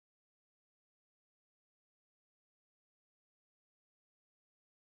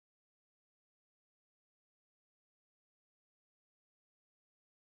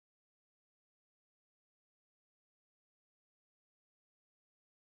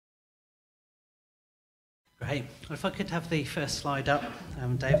Great. Well, if I could have the first slide up,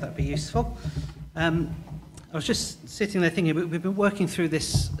 Dave, that'd be useful. I was just sitting there thinking, we've been working through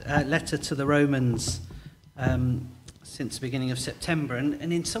this letter to the Romans since the beginning of September, and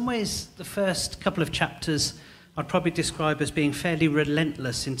in some ways the first couple of chapters I'd probably describe as being fairly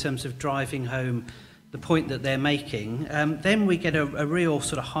relentless in terms of driving home the point that they're making. Then we get a real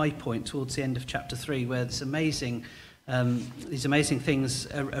sort of high point towards the end of chapter 3 where these amazing things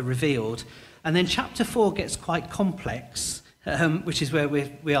are revealed. And then chapter 4 gets quite complex, which is where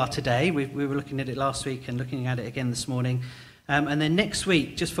we are today. We were looking at it last week and looking at it again this morning. And then next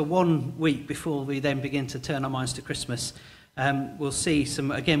week, just for 1 week before we then begin to turn our minds to Christmas, we'll see some,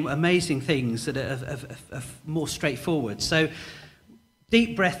 again, amazing things that are more straightforward. So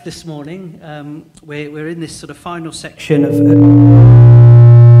deep breath this morning. We're in this sort of final section of...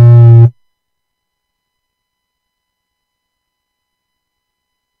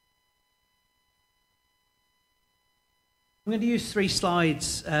 I'm going to use 3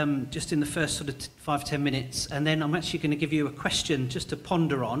 slides just in the first sort of 5-10 minutes, and then I'm actually going to give you a question just to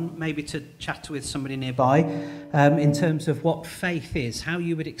ponder on, maybe to chat with somebody nearby, in terms of what faith is, how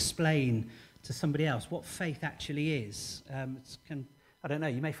you would explain to somebody else what faith actually is. I don't know,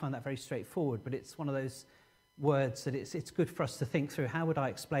 you may find that very straightforward, but it's one of those words that it's good for us to think through. How would I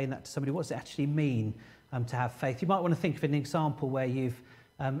explain that to somebody? What does it actually mean to have faith? You might want to think of an example where you've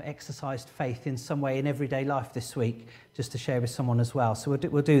exercised faith in some way in everyday life this week, just to share with someone as well. So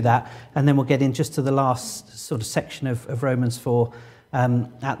we'll do that, and then we'll get in just to the last sort of section of Romans 4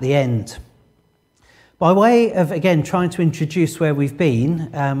 at the end. By way of, again, trying to introduce where we've been,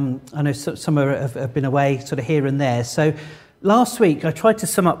 I know some have been away sort of here and there. So last week I tried to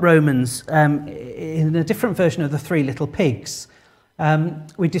sum up Romans in a different version of the 3 little pigs.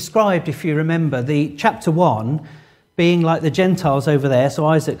 We described, if you remember, the chapter 1 being like the Gentiles over there, so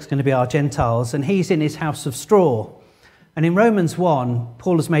Isaac's going to be our Gentiles, and he's in his house of straw. And in Romans 1,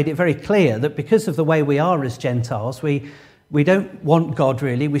 Paul has made it very clear that because of the way we are as Gentiles, we don't want God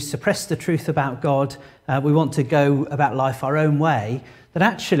really, we suppress the truth about God, we want to go about life our own way, that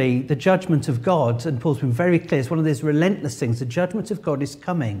actually the judgment of God, and Paul's been very clear, it's one of these relentless things, the judgment of God is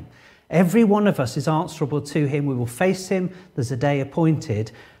coming. Every one of us is answerable to him, we will face him, there's a day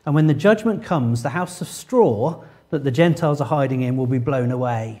appointed, and when the judgment comes, the house of straw that the Gentiles are hiding in will be blown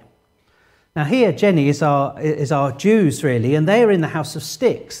away. Now here, Jenny is our Jews really, and they are in the house of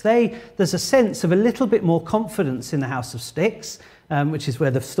sticks. There's a sense of a little bit more confidence in the house of sticks, which is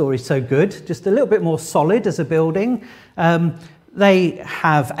where the story's so good, just a little bit more solid as a building. They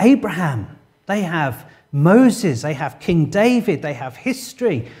have Abraham, they have Moses, they have King David, they have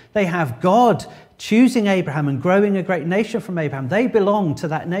history, they have God choosing Abraham and growing a great nation from Abraham. They belong to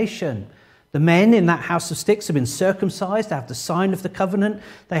that nation. The men in that house of sticks have been circumcised. They have the sign of the covenant.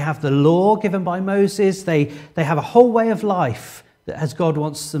 They have the law given by Moses. They have a whole way of life that as God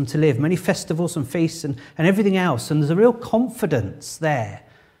wants them to live. Many festivals and feasts and everything else. And there's a real confidence there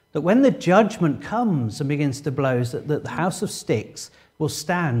that when the judgment comes and begins to blow, that the house of sticks will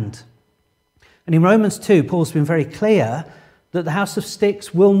stand. And in Romans 2, Paul's been very clear that the house of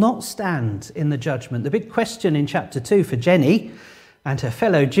sticks will not stand in the judgment. The big question in chapter 2 for Jenny and her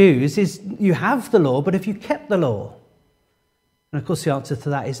fellow Jews is, you have the law, but have you kept the law? And of course the answer to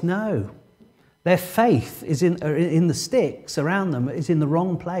that is no. Their faith is in the sticks around them, is in the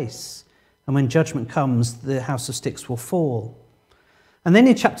wrong place. And when judgment comes, the house of sticks will fall. And then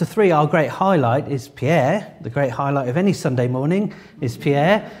in chapter 3, our great highlight is Pierre. The great highlight of any Sunday morning is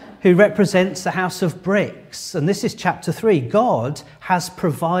Pierre, who represents the house of bricks. And this is chapter 3. God has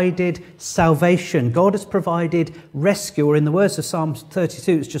provided salvation. God has provided rescue, or in the words of Psalm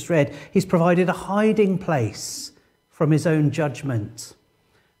 32 it's just read, he's provided a hiding place from his own judgment.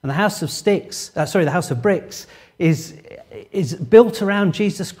 And the house of bricks is built around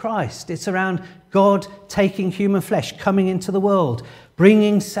Jesus Christ. It's around God taking human flesh, coming into the world,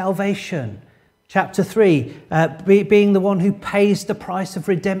 bringing salvation. Chapter 3, being the one who pays the price of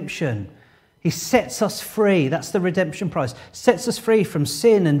redemption. He sets us free. That's the redemption price. Sets us free from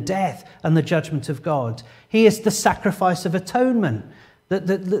sin and death and the judgment of God. He is the sacrifice of atonement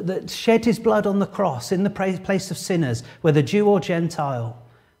that shed his blood on the cross in the place of sinners, whether Jew or Gentile.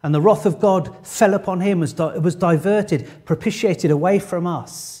 And the wrath of God fell upon him, was diverted, propitiated away from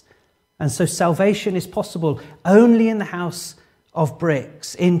us. And so salvation is possible only in the house of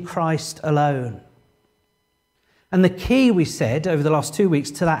bricks, in Christ alone. And the key, we said over the last 2 weeks,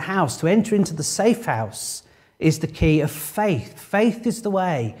 to that house, to enter into the safe house, is the key of faith. Faith is the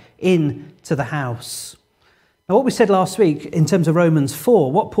way into the house. Now, what we said last week in terms of Romans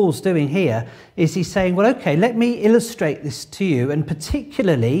 4, what Paul's doing here is he's saying, well, okay, let me illustrate this to you, and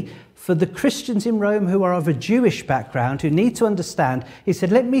particularly for the Christians in Rome who are of a Jewish background, who need to understand, he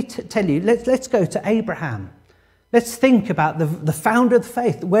said, let me tell you, let's go to Abraham. Let's think about the founder of the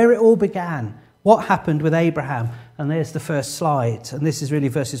faith, where it all began, what happened with Abraham. And there's the first slide. And this is really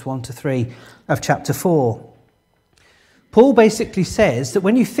verses 1 to 3 of chapter 4. Paul basically says that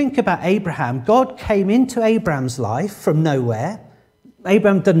when you think about Abraham, God came into Abraham's life from nowhere.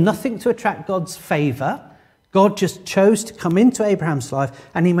 Abraham did nothing to attract God's favour. God just chose to come into Abraham's life,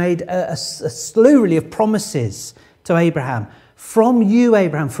 and he made a slew really of promises to Abraham. From you,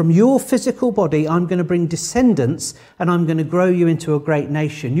 Abraham, from your physical body, I'm going to bring descendants, and I'm going to grow you into a great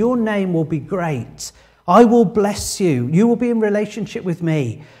nation. Your name will be great. I will bless you. You will be in relationship with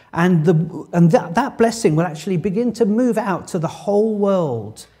me. And that blessing will actually begin to move out to the whole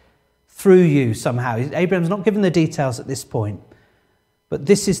world through you somehow. Abraham's not given the details at this point. But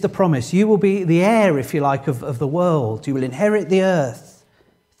this is the promise. You will be the heir, if you like, of the world. You will inherit the earth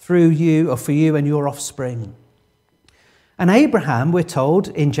through you, or for you and your offspring. And Abraham, we're told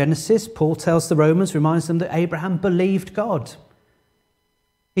in Genesis, Paul tells the Romans, reminds them that Abraham believed God.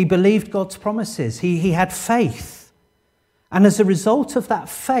 He believed God's promises. He had faith. And as a result of that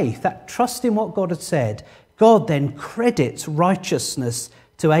faith, that trust in what God had said, God then credits righteousness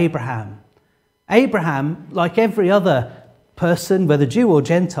to Abraham. Abraham, like every other person, whether Jew or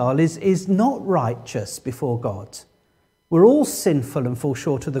Gentile, is not righteous before God. We're all sinful and fall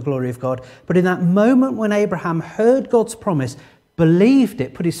short of the glory of God. But in that moment when Abraham heard God's promise, believed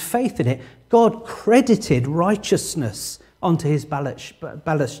it, put his faith in it, God credited righteousness onto his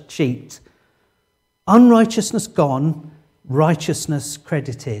balance sheet. Unrighteousness gone, righteousness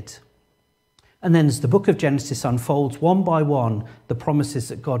credited. And then as the book of Genesis unfolds, one by one, the promises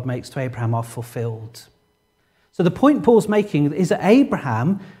that God makes to Abraham are fulfilled. So the point Paul's making is that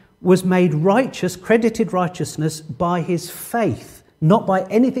Abraham was made righteous, credited righteousness by his faith, not by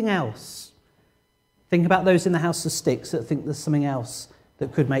anything else. Think about those in the house of sticks that think there's something else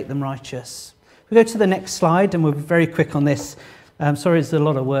that could make them righteous. We go to the next slide, and we'll be very quick on this. Sorry, it's a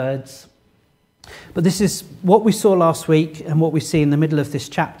lot of words. But this is what we saw last week and what we see in the middle of this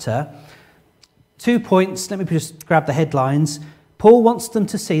chapter. 2 points, let me just grab the headlines. Paul wants them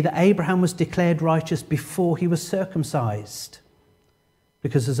to see that Abraham was declared righteous before he was circumcised,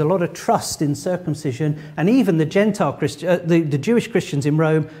 because there's a lot of trust in circumcision, and even the the Jewish Christians in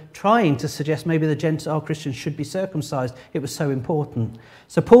Rome trying to suggest maybe the Gentile Christians should be circumcised. It was so important.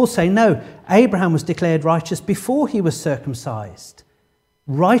 So Paul's saying, no, Abraham was declared righteous before he was circumcised.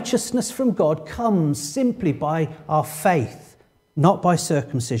 Righteousness from God comes simply by our faith, not by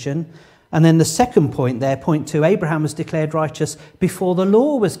circumcision. And then the second point there, point 2, Abraham was declared righteous before the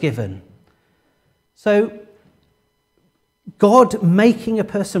law was given. So God making a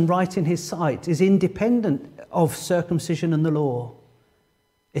person right in his sight is independent of circumcision and the law.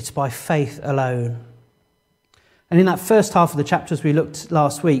 It's by faith alone. And in that first half of the chapters we looked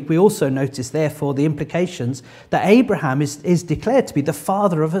last week, we also noticed, therefore, the implications that Abraham is declared to be the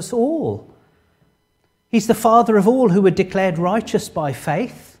father of us all. He's the father of all who were declared righteous by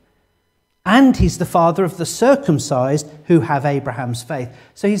faith. And he's the father of the circumcised who have Abraham's faith.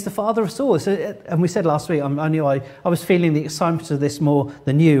 So he's the father of us all. So, and we said last week, I knew I was feeling the excitement of this more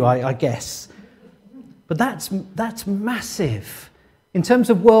than you, I guess. But that's massive. In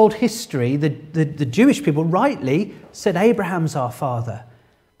terms of world history, the Jewish people rightly said Abraham's our father.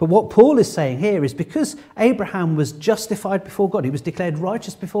 But what Paul is saying here is because Abraham was justified before God, he was declared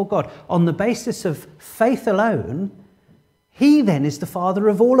righteous before God on the basis of faith alone, he then is the father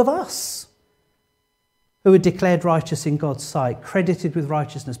of all of us, who are declared righteous in God's sight, credited with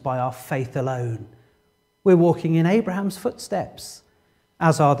righteousness by our faith alone. We're walking in Abraham's footsteps,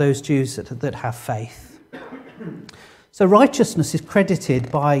 as are those Jews that have faith. So righteousness is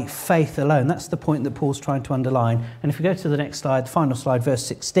credited by faith alone. That's the point that Paul's trying to underline. And if we go to the next slide, the final slide, verse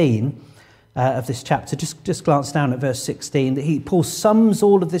 16 of this chapter, just glance down at verse 16. Paul sums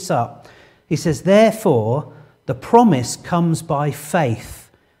all of this up. He says, therefore, the promise comes by faith,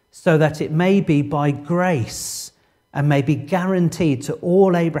 so that it may be by grace and may be guaranteed to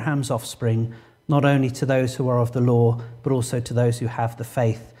all Abraham's offspring, not only to those who are of the law, but also to those who have the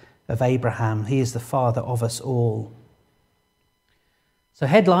faith of Abraham. He is the father of us all. So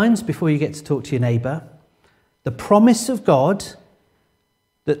headlines before you get to talk to your neighbour. The promise of God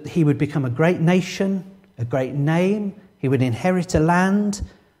that he would become a great nation, a great name, he would inherit a land,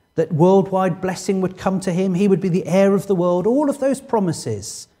 that worldwide blessing would come to him, he would be the heir of the world. All of those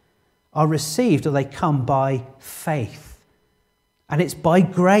promises are received, or they come by faith. And it's by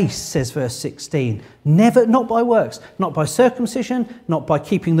grace, says verse 16. Never, not by works, not by circumcision, not by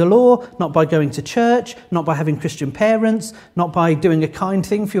keeping the law, not by going to church, not by having Christian parents, not by doing a kind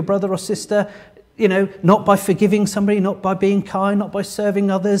thing for your brother or sister, not by forgiving somebody, not by being kind, not by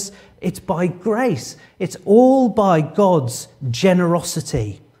serving others. It's by grace. It's all by God's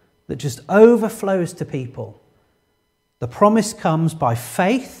generosity that just overflows to people. The promise comes by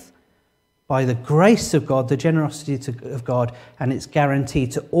faith, by the grace of God, the generosity of God, and it's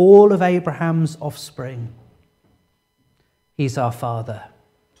guaranteed to all of Abraham's offspring. He's our Father.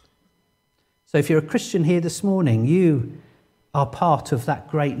 So if you're a Christian here this morning, you are part of that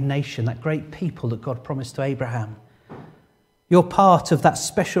great nation, that great people that God promised to Abraham. You're part of that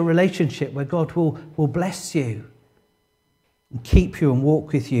special relationship where God will bless you and keep you and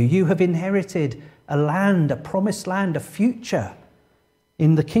walk with you. You have inherited a land, a promised land, a future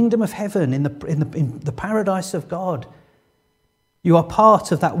in the kingdom of heaven, in the paradise of God. You are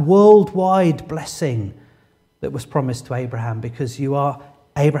part of that worldwide blessing that was promised to Abraham because you are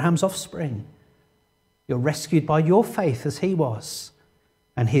Abraham's offspring. You're rescued by your faith as he was,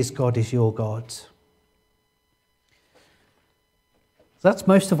 and his God is your God. So that's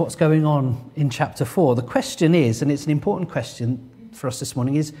most of what's going on in chapter 4. The question is, and it's an important question for us this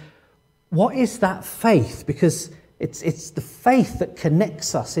morning, is what is that faith? Because it's the faith that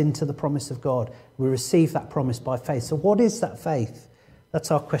connects us into the promise of God. We receive that promise by faith. So what is that faith? That's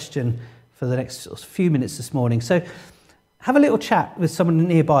our question for the next few minutes this morning. So have a little chat with someone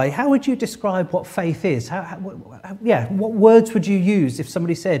nearby. How would you describe what faith is? What words would you use if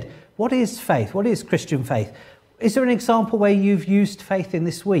somebody said, what is faith? What is Christian faith? Is there an example where you've used faith in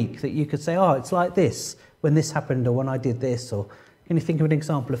this week that you could say, oh, it's like this, when this happened or when I did this? Or can you think of an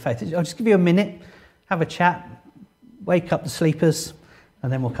example of faith? I'll just give you a minute, have a chat, wake up the sleepers,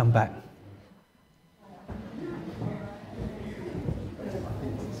 and then we'll come back.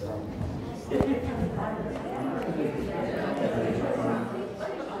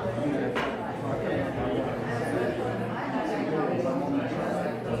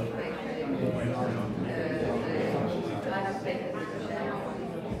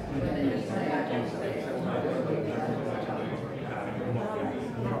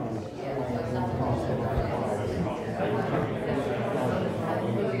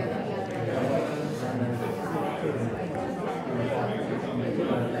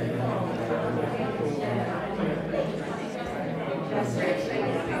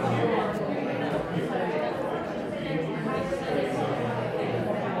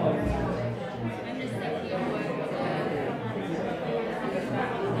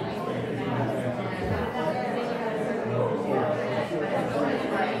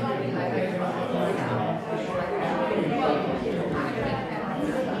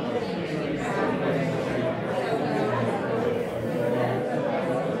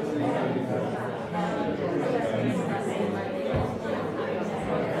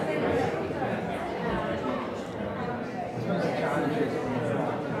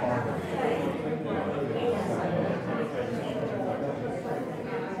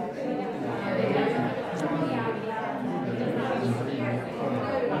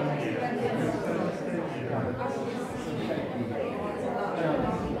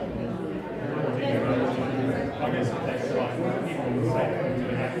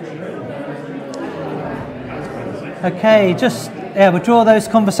 Okay, we'll draw those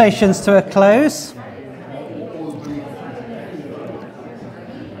conversations to a close.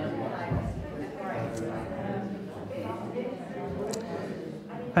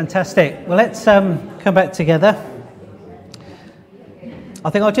 Fantastic. Well, let's come back together. I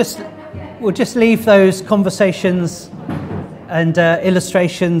think we'll just leave those conversations and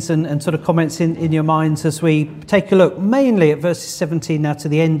illustrations and sort of comments in your minds as we take a look mainly at verses 17 now to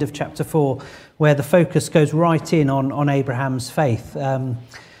the end of chapter 4, where the focus goes right in on Abraham's faith.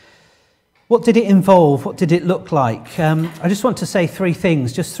 What did it involve? What did it look like? I just want to say three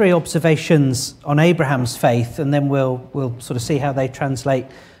things, just three observations on Abraham's faith, and then we'll sort of see how they translate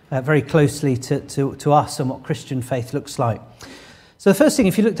very closely to us and what Christian faith looks like. So the first thing,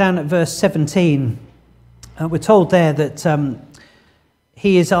 if you look down at verse 17, we're told there that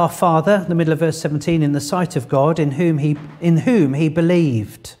he is our Father, in the middle of verse 17, in the sight of God, in whom he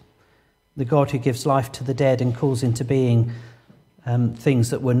believed, the God who gives life to the dead and calls into being things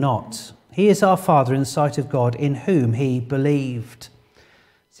that were not. He is our Father in the sight of God, in whom he believed.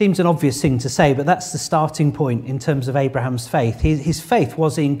 Seems an obvious thing to say, but that's the starting point in terms of Abraham's faith. His faith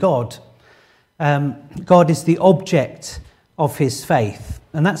was in God. God is the object of his faith,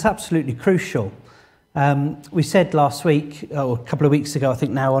 and that's absolutely crucial. We said last week, or a couple of weeks ago, I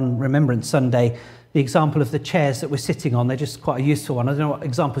think now on Remembrance Sunday, the example of the chairs that we're sitting on, they're just quite a useful one. I don't know what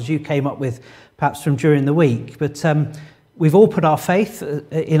examples you came up with perhaps from during the week, but we've all put our faith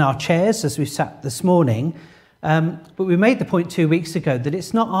in our chairs as we sat this morning, but we made the point 2 weeks ago that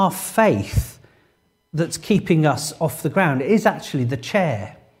it's not our faith that's keeping us off the ground. It is actually the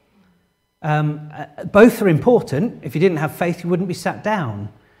chair. Both are important. If you didn't have faith, you wouldn't be sat down.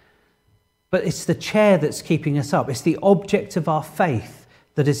 But it's the chair that's keeping us up. It's the object of our faith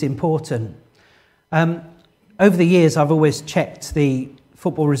that is important. Over the years, I've always checked the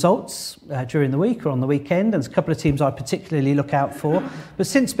football results during the week or on the weekend. And there's a couple of teams I particularly look out for. But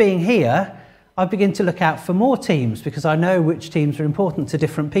since being here, I begin to look out for more teams because I know which teams are important to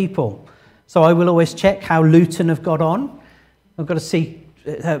different people. So I will always check how Luton have got on. I've got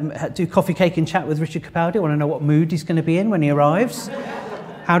to do coffee, cake and chat with Richard Capaldi. I want to know what mood he's going to be in when he arrives.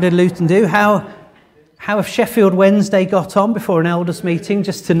 How did Luton do? How have Sheffield Wednesday got on before an elders meeting,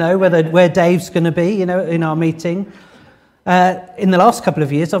 just to know where Dave's going to be, in our meeting. In the last couple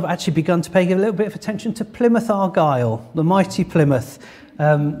of years, I've actually begun to pay a little bit of attention to Plymouth Argyle, the mighty Plymouth,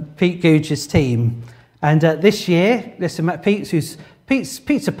 Pete Googe's team. And this year, listen,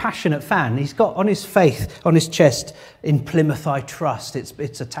 Pete's a passionate fan. He's got on his faith, on his chest, "In Plymouth I trust."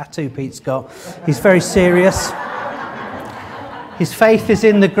 It's a tattoo Pete's got. He's very serious. His faith is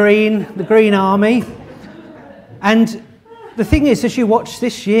in the Green Army. And the thing is, as you watch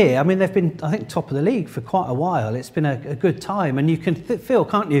this year, I mean, they've been, I think, top of the league for quite a while. It's been a good time. And you can feel,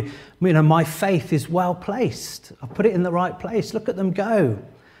 can't you, my faith is well placed. I've put it in the right place. Look at them go.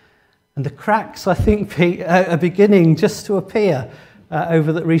 And the cracks, I think, Pete, are beginning just to appear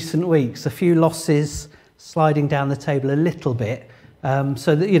over the recent weeks. A few losses sliding down the table a little bit.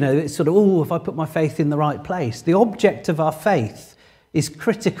 So that, it's sort of, have I put my faith in the right place? The object of our faith is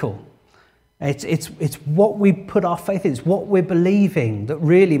critical. It's what we put our faith in. It's what we're believing that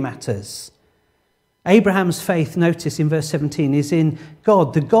really matters. Abraham's faith, notice in verse 17, is in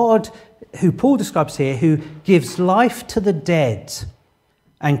God. The God who Paul describes here, who gives life to the dead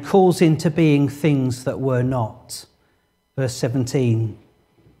and calls into being things that were not. Verse 17.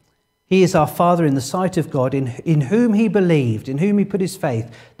 He is our Father in the sight of God, in whom he believed, in whom he put his faith,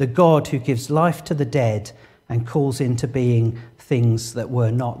 the God who gives life to the dead and calls into being things that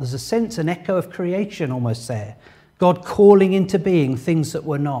were not. There's a sense, an echo of creation almost there. God calling into being things that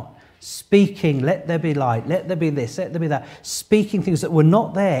were not. Speaking, let there be light, let there be this, let there be that. Speaking things that were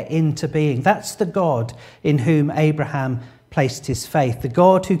not there into being. That's the God in whom Abraham placed his faith, the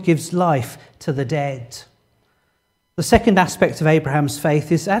God who gives life to the dead. The second aspect of Abraham's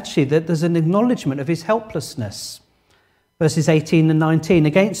faith is actually that there's an acknowledgement of his helplessness. Verses 18 and 19,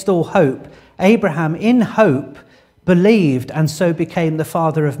 against all hope, Abraham in hope believed and so became the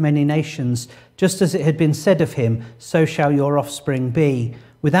father of many nations, just as it had been said of him, so shall your offspring be.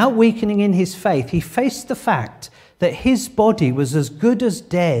 Without weakening in his faith, he faced the fact that his body was as good as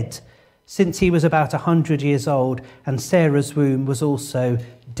dead since he was about 100 years old, and Sarah's womb was also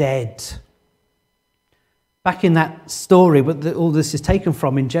dead. Back in that story, what all this is taken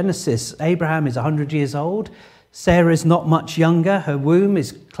from in Genesis, Abraham is 100 years old. Sarah is not much younger. Her womb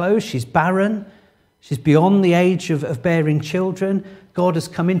is closed. She's barren. She's beyond the age of bearing children. God has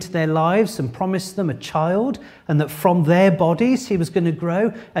come into their lives and promised them a child, and that from their bodies he was going to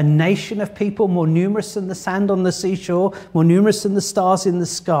grow a nation of people more numerous than the sand on the seashore, more numerous than the stars in the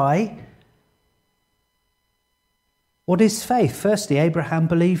sky. What is faith? Firstly, Abraham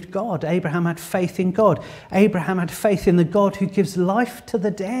believed God. Abraham had faith in God. Abraham had faith in the God who gives life to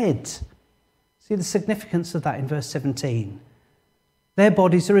the dead. See the significance of that in verse 17. Their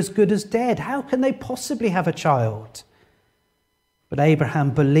bodies are as good as dead. How can they possibly have a child? But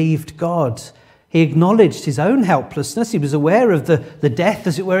Abraham believed God. He acknowledged his own helplessness. He was aware of the death,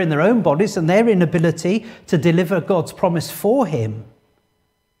 as it were, in their own bodies and their inability to deliver God's promise for him.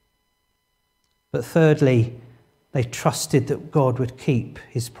 But thirdly, they trusted that God would keep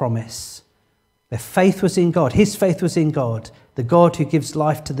his promise. Their faith was in God. His faith was in God, the God who gives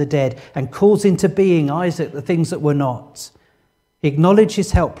life to the dead and calls into being, Isaac, the things that were not. He acknowledged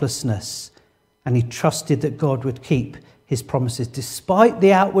his helplessness and he trusted that God would keep his promises. Despite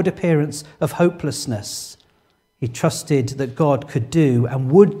the outward appearance of hopelessness, he trusted that God could do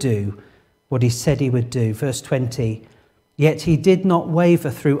and would do what he said he would do. Verse 20, yet he did not waver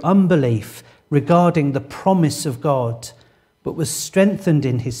through unbelief regarding the promise of God, but was strengthened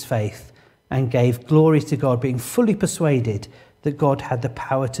in his faith and gave glory to God, being fully persuaded that God had the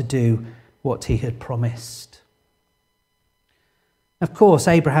power to do what he had promised. Of course,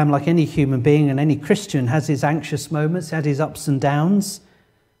 Abraham, like any human being and any Christian, has his anxious moments, had his ups and downs.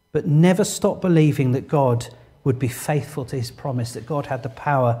 but never stop believing that God would be faithful to his promise, that God had the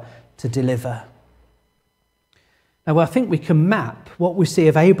power to deliver. Now, I think we can map what we see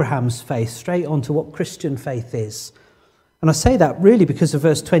of Abraham's faith straight onto what Christian faith is. And I say that really because of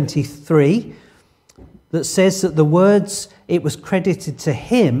verse 23 that says that the words "it was credited to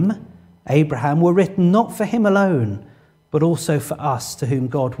him," Abraham, were written not for him alone, but also for us, to whom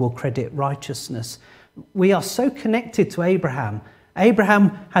God will credit righteousness. We are so connected to Abraham.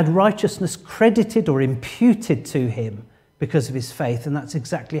 Abraham had righteousness credited or imputed to him because of his faith, and that's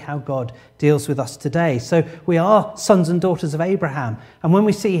exactly how God deals with us today. So we are sons and daughters of Abraham, and when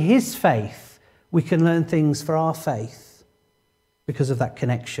we see his faith, we can learn things for our faith because of that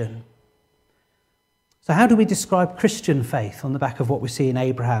connection. So how do we describe Christian faith on the back of what we see in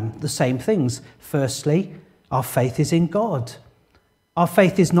Abraham? The same things. Firstly, our faith is in God. Our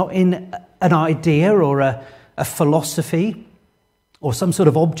faith is not in an idea or a philosophy or some sort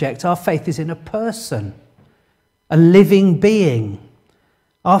of object. Our faith is in a person, a living being.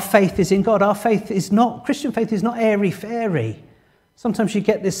 Our faith is in God. Christian faith is not airy-fairy. Sometimes you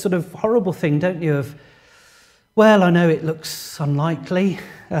get this sort of horrible thing, don't you, of, well, I know it looks unlikely.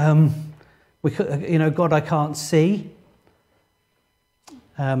 God I can't see.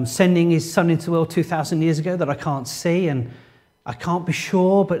 Sending his son into the world 2,000 years ago that I can't see, and I can't be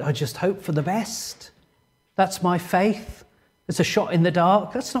sure, but I just hope for the best. That's my faith. It's a shot in the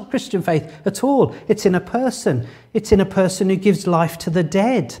dark. That's not Christian faith at all. It's in a person. It's in a person who gives life to the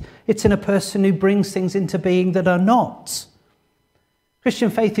dead. It's in a person who brings things into being that are not.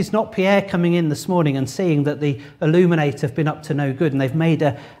 Christian faith is not Pierre coming in this morning and seeing that the Illuminati have been up to no good and they've made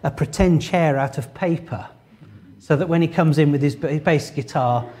a pretend chair out of paper so that when he comes in with his bass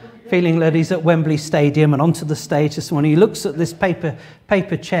guitar, feeling that he's at Wembley Stadium and onto the stage this morning, he looks at this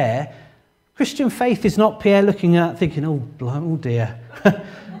paper chair. Christian faith is not Pierre looking at thinking, oh dear,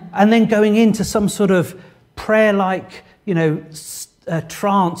 and then going into some sort of prayer-like,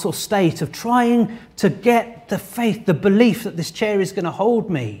 trance or state of trying to get the faith, the belief that this chair is going to hold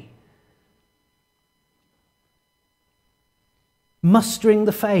me. Mustering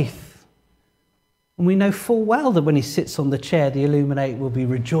the faith. And we know full well that when he sits on the chair, the Illuminati will be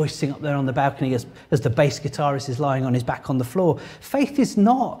rejoicing up there on the balcony as the bass guitarist is lying on his back on the floor. Faith is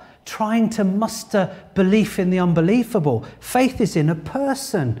not trying to muster belief in the unbelievable. Faith is in a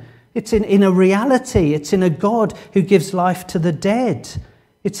person. It's in a reality. It's in a God who gives life to the dead.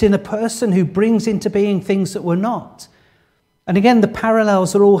 It's in a person who brings into being things that were not. And again, the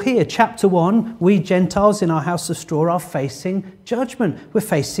parallels are all here. Chapter 1, we Gentiles in our house of straw are facing judgment. We're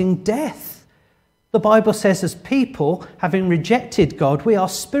facing death. The Bible says as people, having rejected God, we are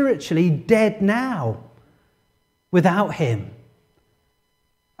spiritually dead now without him.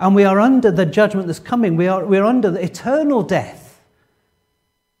 And we are under the judgment that's coming. We're under the eternal death.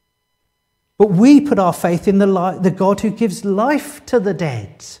 But we put our faith in the God who gives life to the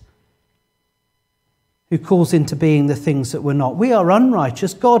dead, who calls into being the things that were not. We are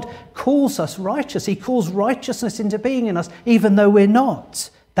unrighteous. God calls us righteous. He calls righteousness into being in us, even though we're not.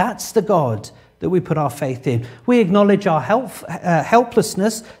 That's the God that we put our faith in. We acknowledge our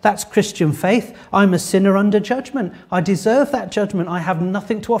helplessness. That's Christian faith. I'm a sinner under judgment. I deserve that judgment. I have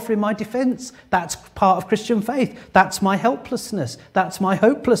nothing to offer in my defense. That's part of Christian faith. That's my helplessness. That's my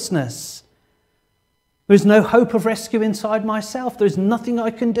hopelessness. There is no hope of rescue inside myself. There is nothing I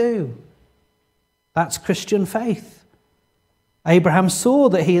can do. That's Christian faith. Abraham saw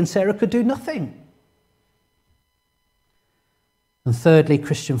that he and Sarah could do nothing. And thirdly,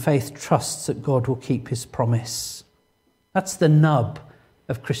 Christian faith trusts that God will keep his promise. That's the nub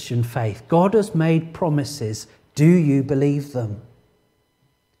of Christian faith. God has made promises. Do you believe them?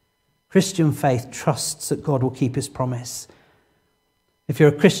 Christian faith trusts that God will keep his promise. If you're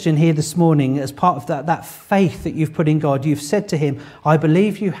a Christian here this morning, as part of that faith that you've put in God, you've said to him, I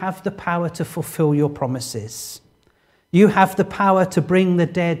believe you have the power to fulfill your promises. You have the power to bring the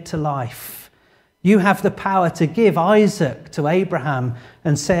dead to life. You have the power to give Isaac to Abraham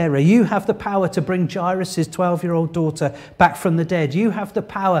and Sarah. You have the power to bring Jairus' 12-year-old daughter back from the dead. You have the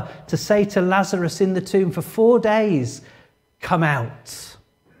power to say to Lazarus in the tomb for 4 days, come out.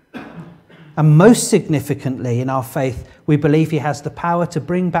 And most significantly in our faith, we believe he has the power to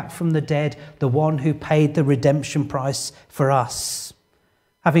bring back from the dead the one who paid the redemption price for us.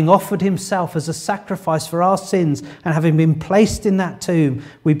 Having offered himself as a sacrifice for our sins and having been placed in that tomb,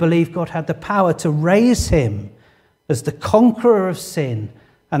 we believe God had the power to raise him as the conqueror of sin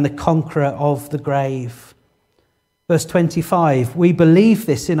and the conqueror of the grave. Verse 25, we believe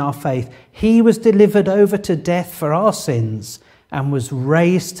this in our faith. He was delivered over to death for our sins and was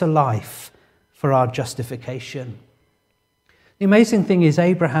raised to life for our justification. The amazing thing is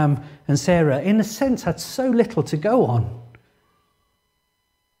Abraham and Sarah, in a sense, had so little to go on.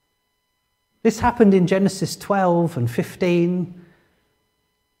 This happened in Genesis 12 and 15.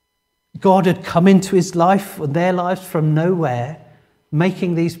 God had come into his life and their lives from nowhere,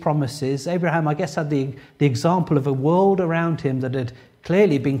 making these promises. Abraham, I guess, had the example of a world around him that had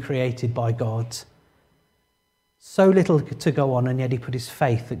clearly been created by God. So little to go on, and yet he put his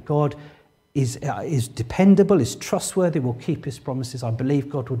faith that God is dependable, is trustworthy, will keep his promises. I believe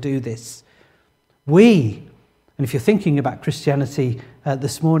God will do this. And if you're thinking about Christianity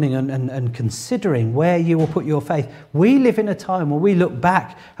this morning and considering where you will put your faith, we live in a time where we look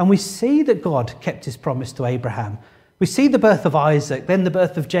back and we see that God kept his promise to Abraham. We see the birth of Isaac, then the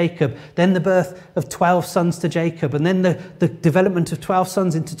birth of Jacob, then the birth of 12 sons to Jacob, and then the development of 12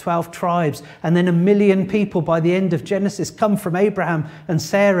 sons into 12 tribes, and then 1 million people by the end of Genesis come from Abraham and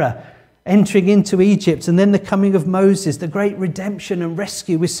Sarah, entering into Egypt, and then the coming of Moses, the great redemption and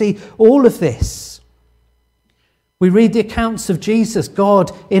rescue. We see all of this. We read the accounts of Jesus,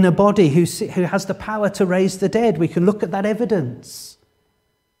 God in a body who has the power to raise the dead. We can look at that evidence.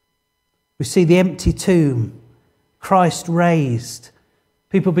 We see the empty tomb, Christ raised,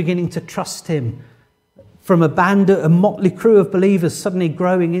 people beginning to trust him, from a motley crew of believers suddenly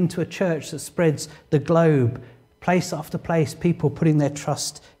growing into a church that spreads the globe. Place after place, people putting their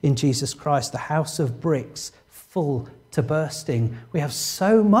trust in Jesus Christ. The house of bricks full to bursting. We have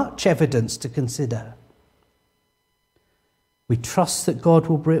so much evidence to consider. We trust that God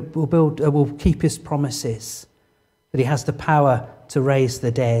will keep his promises, that he has the power to raise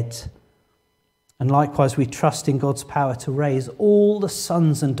the dead. And likewise, we trust in God's power to raise all the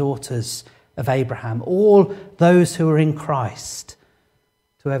sons and daughters of Abraham, all those who are in Christ,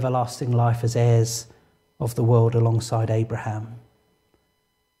 to everlasting life as heirs of the world alongside Abraham.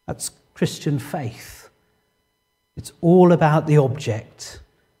 That's Christian faith. It's all about the object.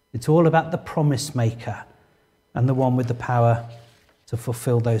 It's all about the promise maker and the one with the power to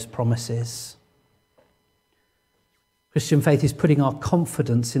fulfill those promises. Christian faith is putting our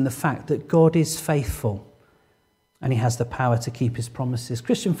confidence in the fact that God is faithful and he has the power to keep his promises.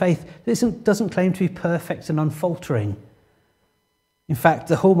 Christian faith doesn't claim to be perfect and unfaltering. In fact,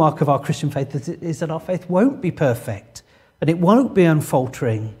 the hallmark of our Christian faith is that our faith won't be perfect and it won't be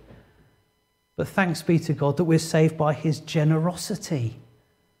unfaltering. But thanks be to God that we're saved by his generosity,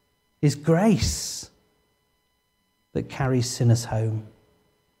 his grace that carries sinners home.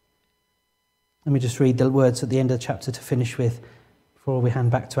 Let me just read the words at the end of the chapter to finish with before we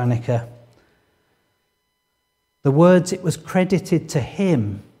hand back to Annika. The words "it was credited to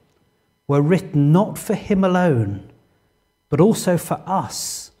him" were written not for him alone, but also for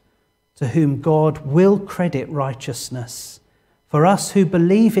us, to whom God will credit righteousness, for us who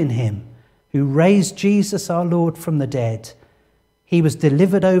believe in him, who raised Jesus our Lord from the dead. He was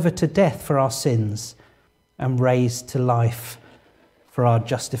delivered over to death for our sins and raised to life for our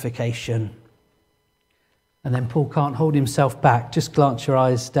justification. And then Paul can't hold himself back. Just glance your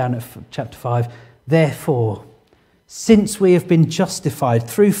eyes down at chapter 5. Therefore, since we have been justified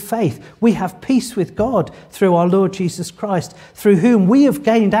through faith, we have peace with God through our Lord Jesus Christ, through whom we have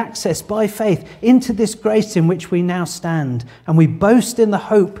gained access by faith into this grace in which we now stand, and we boast in the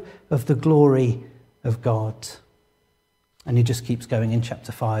hope of the glory of God. And he just keeps going in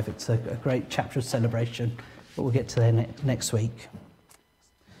chapter 5. It's a great chapter of celebration, but we'll get to that next week.